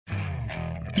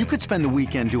You could spend the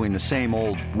weekend doing the same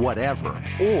old whatever,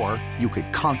 or you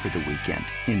could conquer the weekend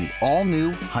in the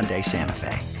all-new Hyundai Santa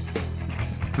Fe.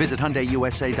 Visit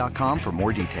HyundaiUSA.com for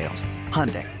more details.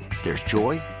 Hyundai, there's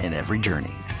joy in every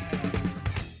journey.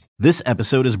 This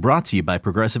episode is brought to you by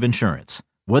Progressive Insurance.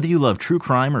 Whether you love true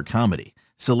crime or comedy,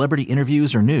 celebrity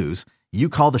interviews or news, you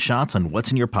call the shots on what's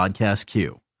in your podcast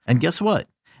queue. And guess what?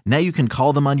 Now you can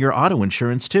call them on your auto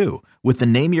insurance too with the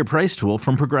Name Your Price tool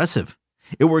from Progressive.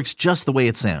 It works just the way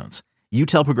it sounds. You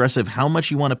tell Progressive how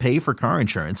much you want to pay for car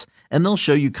insurance, and they'll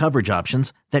show you coverage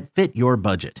options that fit your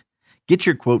budget. Get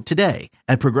your quote today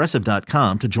at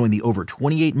Progressive.com to join the over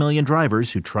 28 million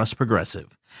drivers who trust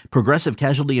Progressive. Progressive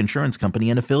Casualty Insurance Company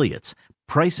and Affiliates.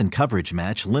 Price and coverage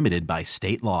match limited by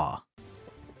state law.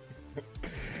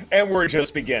 And we're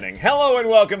just beginning. Hello and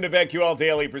welcome to BetQL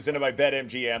Daily, presented by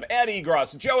BetMGM. Ed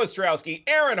Egros, Joe Ostrowski,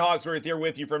 Aaron Hawksworth here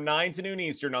with you from 9 to noon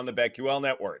Eastern on the BetQL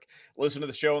Network. Listen to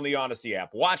the show on the Odyssey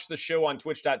app. Watch the show on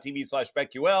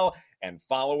twitch.tv/BetQL and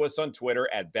follow us on Twitter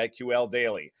at BetQL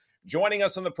Daily. Joining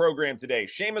us on the program today,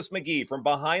 Seamus McGee from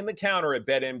behind the counter at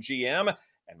BetMGM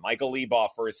and Michael Leboff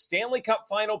for his Stanley Cup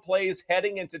final plays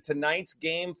heading into tonight's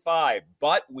Game 5.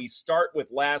 But we start with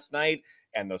last night,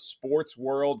 and the sports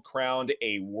world crowned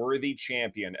a worthy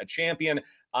champion. A champion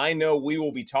I know we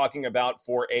will be talking about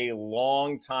for a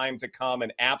long time to come,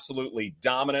 an absolutely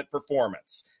dominant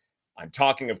performance. I'm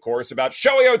talking, of course, about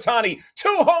Shohei Ohtani. 2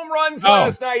 home runs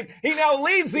last night. He now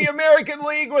leads the American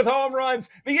League with home runs.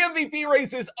 The MVP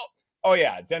race is,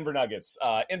 Denver Nuggets,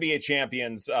 NBA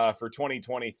champions for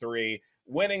 2023.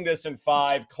 Winning this in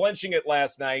 5, clinching it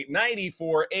last night,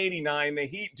 94-89. The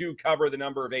Heat do cover the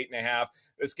number of 8.5.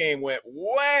 This game went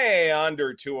way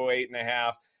under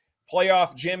 208.5.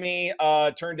 Playoff Jimmy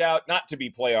turned out not to be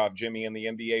playoff Jimmy in the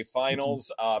NBA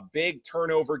Finals. Big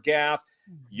turnover gaffe.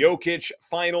 Jokic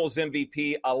Finals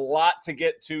MVP. A lot to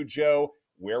get to, Joe.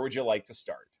 Where would you like to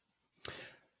start?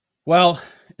 Well,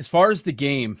 as far as the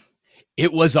game,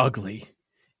 it was ugly.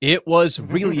 It was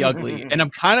really ugly, and I'm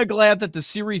kind of glad that the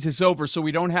series is over so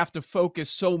we don't have to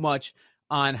focus so much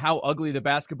on how ugly the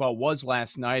basketball was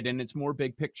last night, and it's more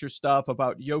big picture stuff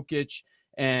about Jokic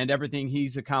and everything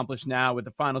he's accomplished now with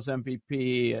the Finals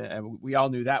MVP. We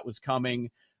all knew that was coming.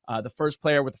 The first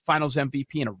player with the Finals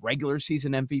MVP and a regular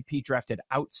season MVP drafted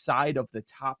outside of the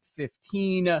top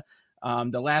 15. The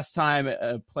last time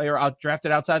a player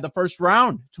drafted outside the first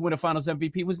round to win a Finals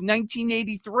MVP was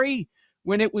 1983.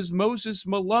 When it was Moses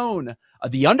Malone.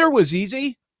 The under was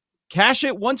easy. Cash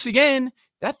it once again.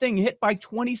 That thing hit by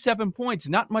 27 points.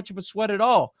 Not much of a sweat at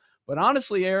all. But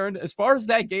honestly, Aaron, as far as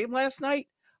that game last night,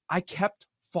 I kept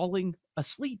falling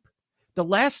asleep. The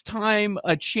last time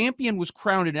a champion was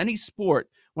crowned in any sport,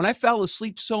 when I fell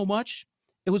asleep so much,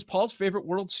 it was Paul's favorite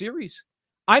World Series.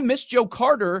 I missed Joe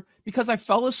Carter because I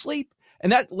fell asleep.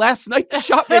 And that last night, the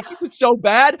shot making was so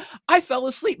bad, I fell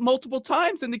asleep multiple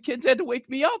times and the kids had to wake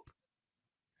me up.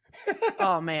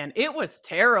 Oh man, it was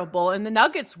terrible. And the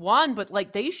Nuggets won, but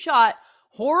they shot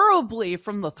horribly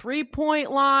from the 3-point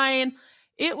line.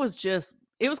 It was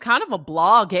kind of a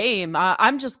blah game.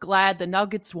 I'm just glad the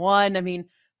Nuggets won. I mean,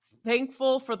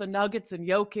 thankful for the Nuggets and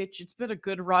Jokic. It's been a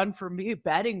good run for me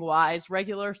betting wise,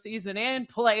 regular season and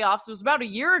playoffs. It was about a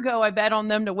year ago I bet on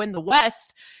them to win the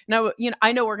West. Now,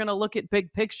 I know we're going to look at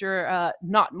big picture,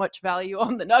 not much value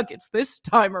on the Nuggets this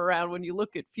time around when you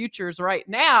look at futures right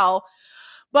now.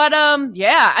 But,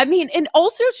 and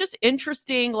also it's just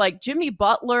interesting, Jimmy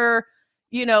Butler,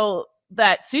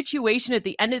 that situation at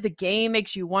the end of the game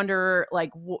makes you wonder,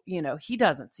 he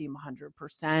doesn't seem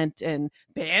 100%. And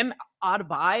Bam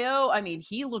Adebayo,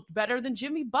 he looked better than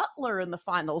Jimmy Butler in the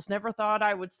finals. Never thought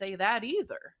I would say that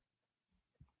either.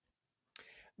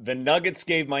 The Nuggets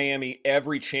gave Miami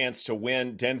every chance to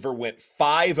win. Denver went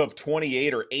 5 of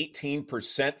 28 or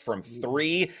 18% from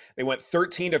 3. They went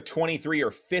 13 of 23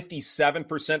 or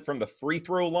 57% from the free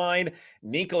throw line.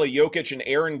 Nikola Jokic and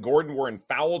Aaron Gordon were in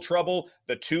foul trouble,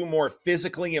 the 2 more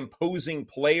physically imposing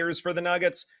players for the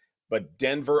Nuggets. But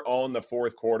Denver owned the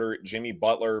fourth quarter. Jimmy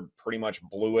Butler pretty much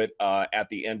blew it at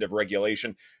the end of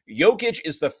regulation. Jokic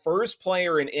is the first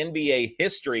player in NBA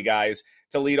history, guys,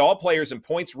 to lead all players in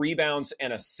points, rebounds,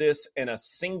 and assists in a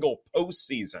single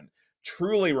postseason.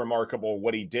 Truly remarkable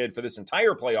what he did for this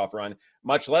entire playoff run,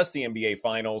 much less the NBA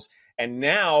Finals. And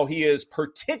now he is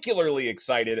particularly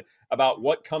excited about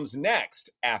what comes next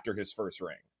after his first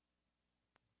ring.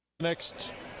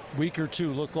 Next week or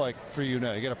two look like for you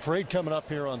now? You got a parade coming up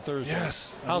here on Thursday.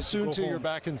 Yes. How soon till you're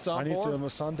back in Southport? I need to. On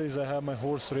Sundays I have my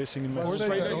horse racing in my horse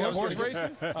racing. I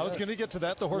was going to get to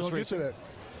that. The horse racing. Get to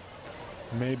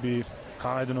that. Maybe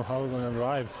I don't know how we're going to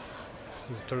arrive.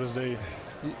 Thursday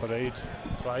parade,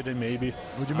 Friday maybe.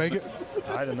 Would you make it?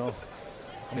 I don't know.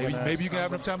 Maybe you can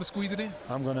have enough time to squeeze it in.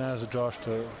 I'm gonna ask Josh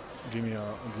to give me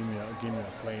a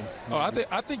plane. Oh, I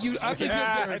think he'll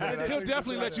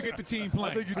definitely let you get the team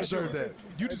playing. I think you deserve that.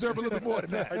 You deserve a little bit more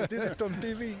than that. I did it on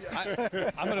TV.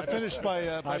 I'm going to finish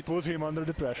by I put him under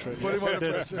the pressure. Put him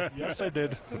under pressure. Yes, I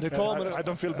did. Nicole, I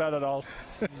don't feel bad at all.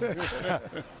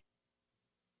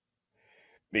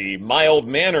 The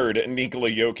mild-mannered Nikola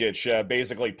Jokic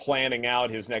basically planning out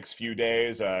his next few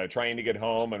days, trying to get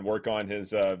home and work on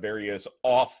his various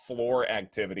off-floor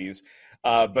activities.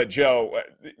 But, Joe,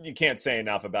 you can't say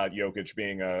enough about Jokic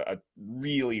being a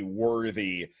really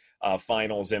worthy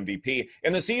finals MVP.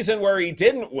 In the season where he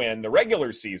didn't win the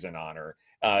regular season honor,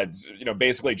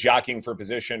 basically jockeying for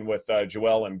position with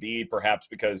Joel Embiid, perhaps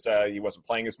because he wasn't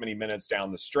playing as many minutes down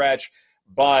the stretch.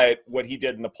 But what he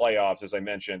did in the playoffs, as I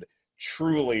mentioned,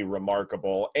 truly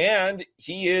remarkable. And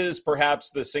he is perhaps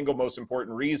the single most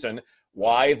important reason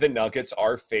why the Nuggets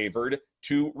are favored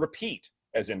to repeat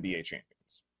as NBA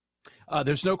champions.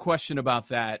 There's no question about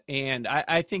that. And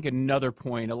I think another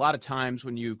point, a lot of times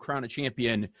when you crown a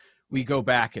champion, we go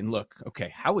back and look,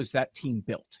 okay, how is that team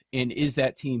built? And is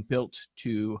that team built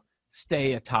to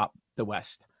stay atop the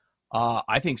West?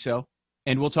 I think so.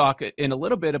 And we'll talk in a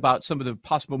little bit about some of the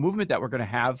possible movement that we're going to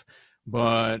have.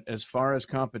 But as far as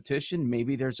competition,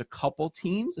 maybe there's a couple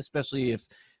teams, especially if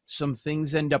some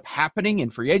things end up happening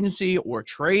in free agency or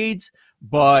trades.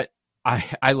 But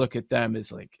I look at them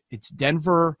as like it's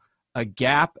Denver, a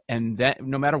gap, and that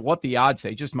no matter what the odds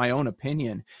say, just my own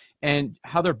opinion. And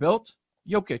how they're built,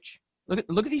 Jokic.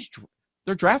 Look at these,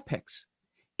 they're draft picks.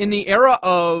 In the era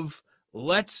of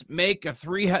let's make a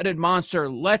three-headed monster,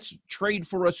 let's trade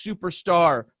for a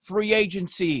superstar, free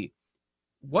agency,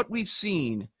 what we've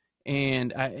seen,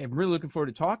 and I am really looking forward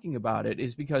to talking about it,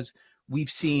 is because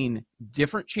we've seen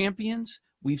different champions.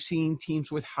 We've seen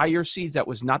teams with higher seeds. That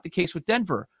was not the case with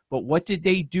Denver. But what did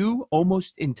they do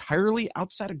almost entirely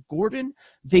outside of Gordon?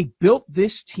 They built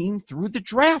this team through the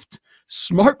draft.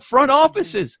 Smart front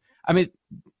offices. I mean,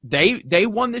 they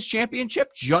won this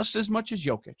championship just as much as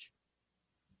Jokic.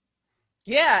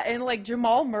 Yeah, and like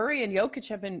Jamal Murray and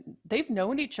Jokic they've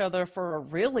known each other for a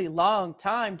really long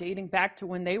time, dating back to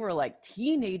when they were like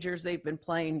teenagers. They've been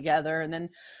playing together. And then,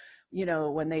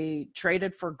 when they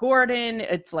traded for Gordon,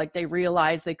 it's like they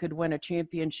realized they could win a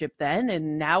championship then,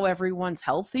 and now everyone's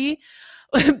healthy.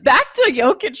 Back to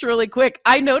Jokic really quick.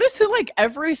 I noticed in like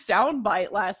every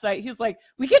soundbite last night, he's like,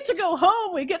 we get to go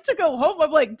home. We get to go home.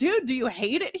 I'm like, dude, do you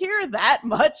hate it here that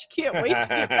much? Can't wait to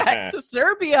get back to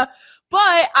Serbia.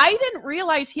 But I didn't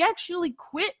realize he actually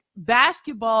quit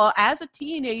basketball as a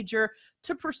teenager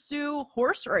to pursue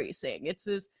horse racing. It's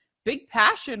his big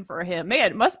passion for him.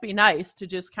 Man, it must be nice to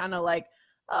just kind of like,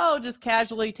 just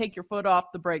casually take your foot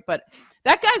off the brake. But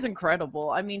that guy's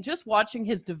incredible. I mean, just watching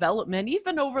his development,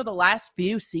 even over the last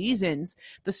few seasons,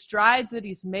 the strides that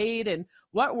he's made and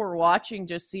what we're watching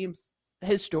just seems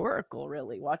historical,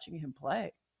 really, watching him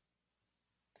play.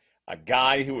 A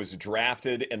guy who was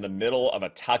drafted in the middle of a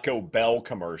Taco Bell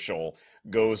commercial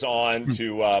goes on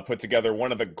to put together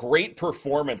one of the great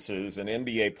performances in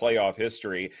NBA playoff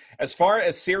history. As far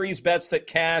as series bets that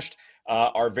cashed,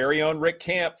 our very own Rick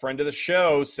Camp, friend of the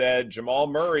show, said Jamal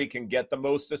Murray can get the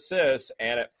most assists,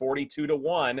 and at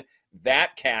 42-1,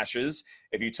 that cashes.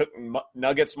 If you took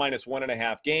Nuggets minus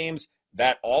 1.5 games,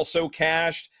 that also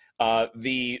cashed.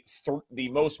 The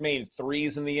most made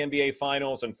threes in the NBA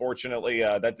Finals, unfortunately,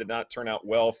 that did not turn out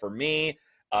well for me.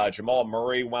 Jamal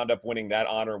Murray wound up winning that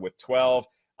honor with 12.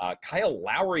 Kyle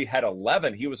Lowry had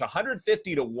 11. He was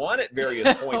 150-1 at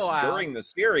various points during the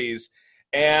series,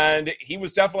 and he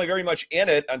was definitely very much in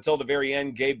it until the very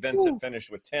end. Gabe Vincent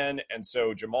finished with 10, and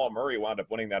so Jamal Murray wound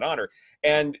up winning that honor.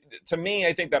 And to me,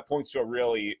 I think that points to a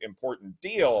really important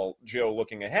deal, Joe,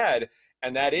 looking ahead,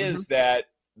 and that is that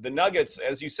the Nuggets,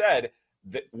 as you said,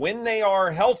 that when they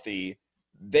are healthy,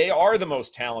 they are the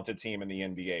most talented team in the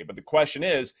NBA. But the question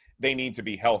is, they need to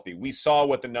be healthy. We saw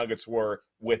what the Nuggets were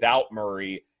without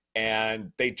Murray,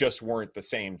 and they just weren't the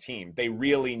same team. They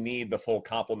really need the full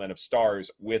complement of stars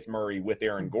with Murray, with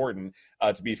Aaron Gordon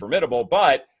to be formidable.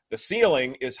 But the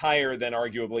ceiling is higher than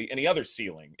arguably any other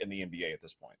ceiling in the NBA at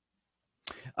this point.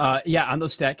 On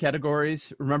those stat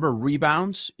categories, remember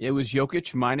rebounds? It was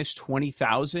Jokic minus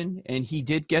 20,000, and he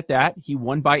did get that. He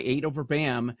won by 8 over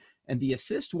Bam. And the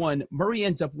assist one, Murray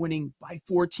ends up winning by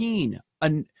 14.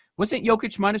 And wasn't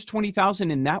Jokic minus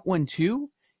 20,000 in that one too?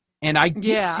 And I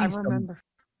did see I remember.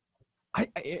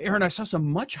 Aaron, I saw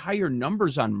some much higher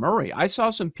numbers on Murray. I saw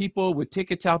some people with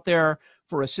tickets out there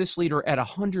for assist leader at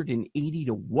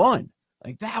 180-1.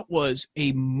 Like, that was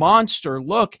a monster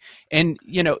look. And,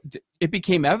 it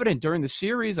became evident during the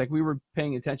series, like we were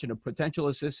paying attention to potential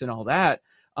assists and all that.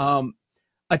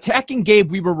 attacking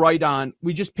Gabe, we were right on.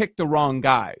 We just picked the wrong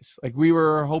guys. Like we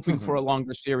were hoping for a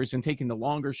longer series and taking the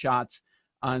longer shots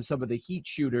on some of the Heat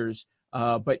shooters.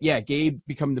 But yeah, Gabe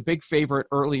become the big favorite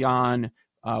early on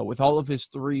with all of his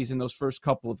threes in those first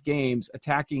couple of games.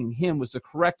 Attacking him was the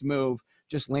correct move,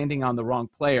 just landing on the wrong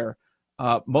player.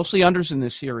 Mostly unders in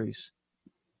this series.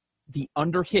 The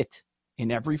under hit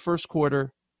in every first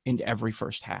quarter and every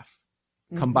first half.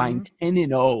 Combined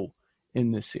 10-0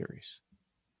 in this series.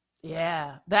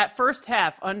 Yeah, that first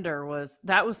half under was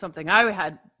something I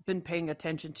had been paying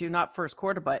attention to, not first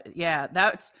quarter, but yeah,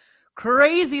 that's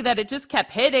crazy that it just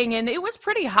kept hitting, and it was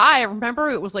pretty high. I remember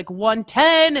it was like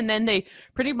 110, and then they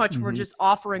pretty much were just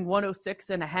offering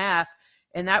 106.5,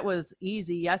 and that was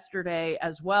easy yesterday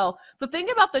as well. The thing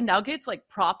about the Nuggets, like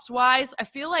props wise, I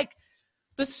feel like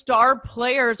the star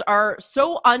players are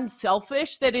so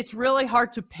unselfish that it's really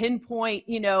hard to pinpoint,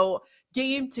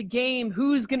 game to game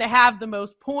who's going to have the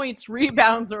most points,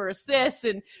 rebounds, or assists,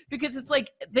 and because it's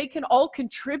like they can all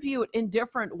contribute in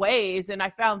different ways, and I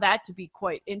found that to be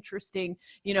quite interesting,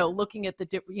 looking at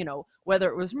the whether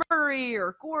it was Murray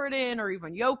or Gordon or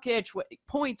even Jokic,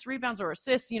 points, rebounds, or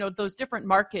assists, those different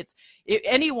markets,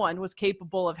 anyone was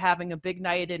capable of having a big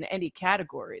night in any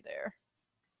category there.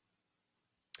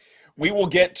 We will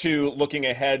get to looking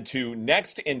ahead to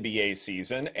next NBA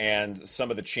season and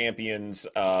some of the champions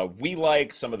we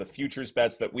like, some of the futures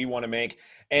bets that we want to make,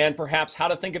 and perhaps how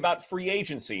to think about free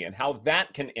agency and how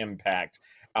that can impact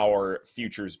our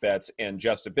futures bets in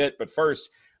just a bit. But first,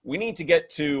 we need to get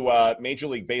to Major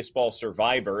League Baseball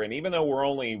Survivor. And even though we're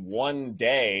only one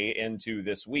day into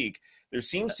this week, there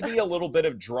seems to be a little bit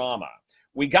of drama.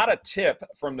 We got a tip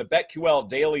from the BetQL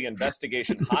Daily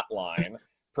Investigation Hotline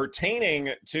pertaining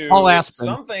to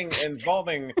something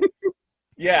involving,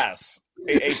 yes,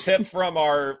 a tip from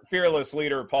our fearless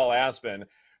leader, Paul Aspen,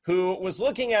 who was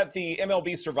looking at the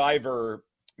MLB Survivor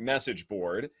message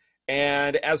board.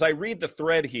 And as I read the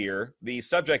thread here, the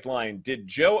subject line, "Did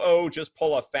Joe O just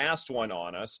pull a fast one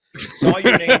on us? Saw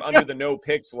your name under the no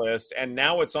picks list, and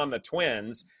now it's on the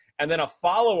Twins." And then a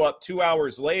follow-up 2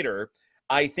 hours later,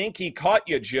 "I think he caught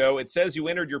you, Joe. It says you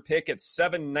entered your pick at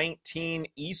 7:19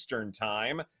 Eastern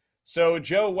time." So,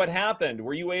 Joe, what happened?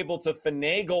 Were you able to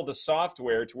finagle the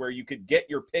software to where you could get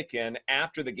your pick in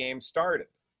after the game started?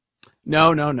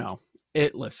 No.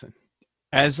 Listen,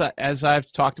 as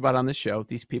I've talked about on the show,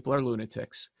 these people are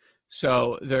lunatics.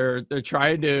 So they're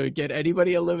trying to get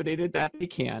anybody eliminated that they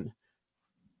can.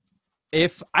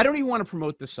 If I don't even want to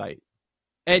promote the site,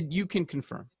 Ed, you can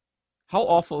confirm. How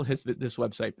awful has this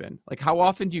website been? Like, how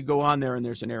often do you go on there and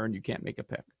there's an error and you can't make a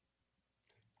pick?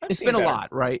 It's been a lot,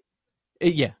 right?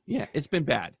 Yeah, it's been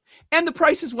bad. And the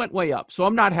prices went way up, so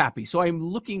I'm not happy. So I'm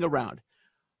looking around.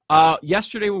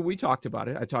 Yesterday when we talked about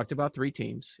it, I talked about 3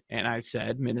 teams, and I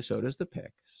said Minnesota's the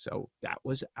pick. So that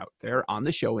was out there on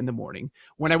the show in the morning.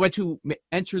 When I went to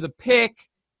enter the pick,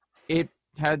 it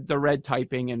had the red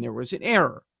typing and there was an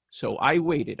error. So I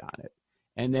waited on it.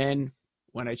 And then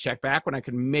when I checked back, when I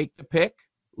could make the pick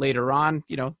later on,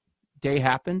 day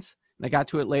happens, and I got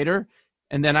to it later,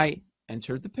 and then I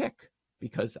entered the pick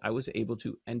because I was able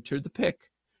to enter the pick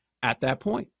at that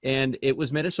point. And it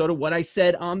was Minnesota, what I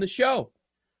said on the show.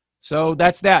 So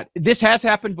that's that. This has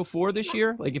happened before this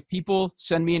year. Like if people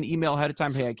send me an email ahead of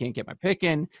time, hey, I can't get my pick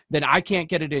in, then I can't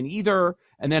get it in either.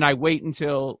 And then I wait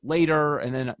until later,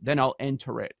 and then I'll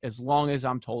enter it as long as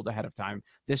I'm told ahead of time,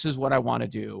 this is what I want to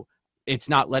do. It's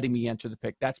not letting me enter the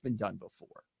pick. That's been done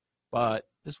before. But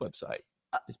this website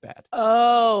is bad.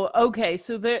 Oh, okay.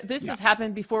 So this has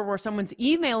happened before where someone's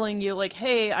emailing you like,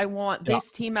 hey, I want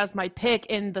this team as my pick,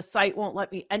 and the site won't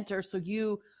let me enter. So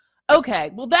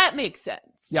okay, well, that makes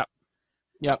sense. Yep.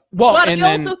 Well, but and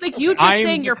I also think you just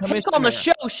saying your pick on the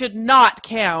show should not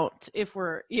count if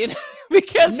we're,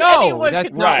 because that's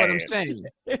could... not what I'm saying.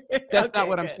 That's not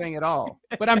what I'm saying at all.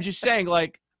 But I'm just saying,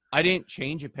 like, I didn't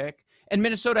change a pick, and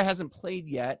Minnesota hasn't played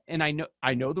yet, and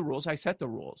I know the rules. I set the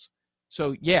rules.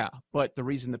 So, yeah, but the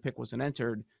reason the pick wasn't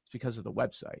entered is because of the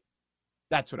website.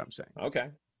 That's what I'm saying. Okay.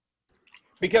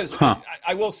 Because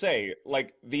I will say,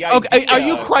 like, the idea. Okay, are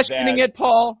you questioning it,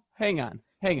 Paul? Hang on.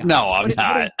 No, I'm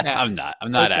not.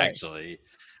 I'm not actually.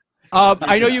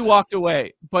 I know you walked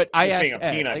away, but I asked being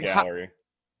a peanut gallery.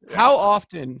 How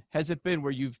often has it been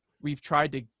where we've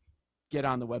tried to get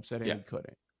on the website and you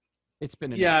couldn't? It's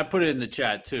been I put it in the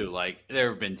chat too. Like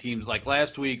there have been teams like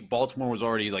last week, Baltimore was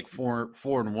already like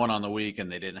 4-1 on the week,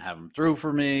 and they didn't have them through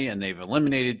for me, and they've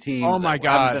eliminated teams. Oh my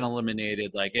God, haven't been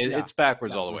eliminated. Like it's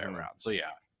backwards all the way around. So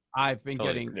I've been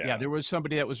getting there was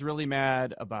somebody that was really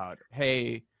mad about,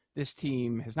 hey, this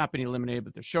team has not been eliminated,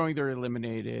 but they're showing they're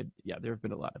eliminated. Yeah, there have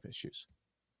been a lot of issues.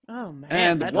 Oh man!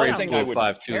 And the that Braves sounds blew a 5-2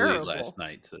 lead terrible. last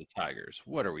night to the Tigers.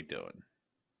 What are we doing?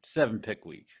 7-pick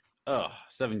week.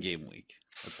 7-game week.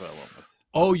 That's what I went with.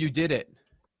 Oh, you did it.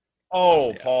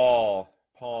 Oh, Yeah. Paul.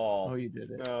 Oh, you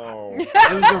did it. No. It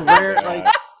was a rare, God.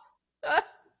 like.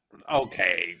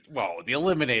 Okay, well, the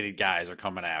eliminated guys are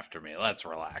coming after me. Let's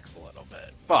relax a little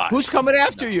bit. But Who's coming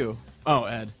after you? Oh,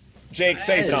 Ed. Jake,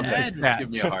 say something. Ed would give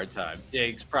me a hard time.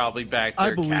 Jake's probably back there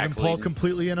I believe in Paul cackling.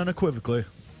 completely and unequivocally.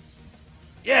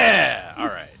 Yeah, all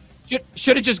right.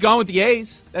 Should have just gone with the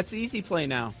A's. That's the easy play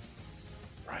now.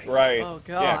 Right. Oh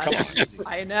Yeah, god! come on.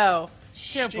 I know.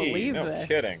 Can't Gee, believe no this.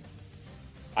 kidding.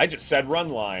 I just said run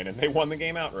line, and they won the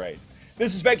game outright.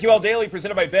 This is BetQL Daily,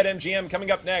 presented by BetMGM. Coming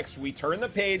up next, we turn the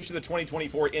page to the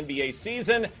 2024 NBA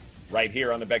season right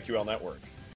here on the BetQL Network.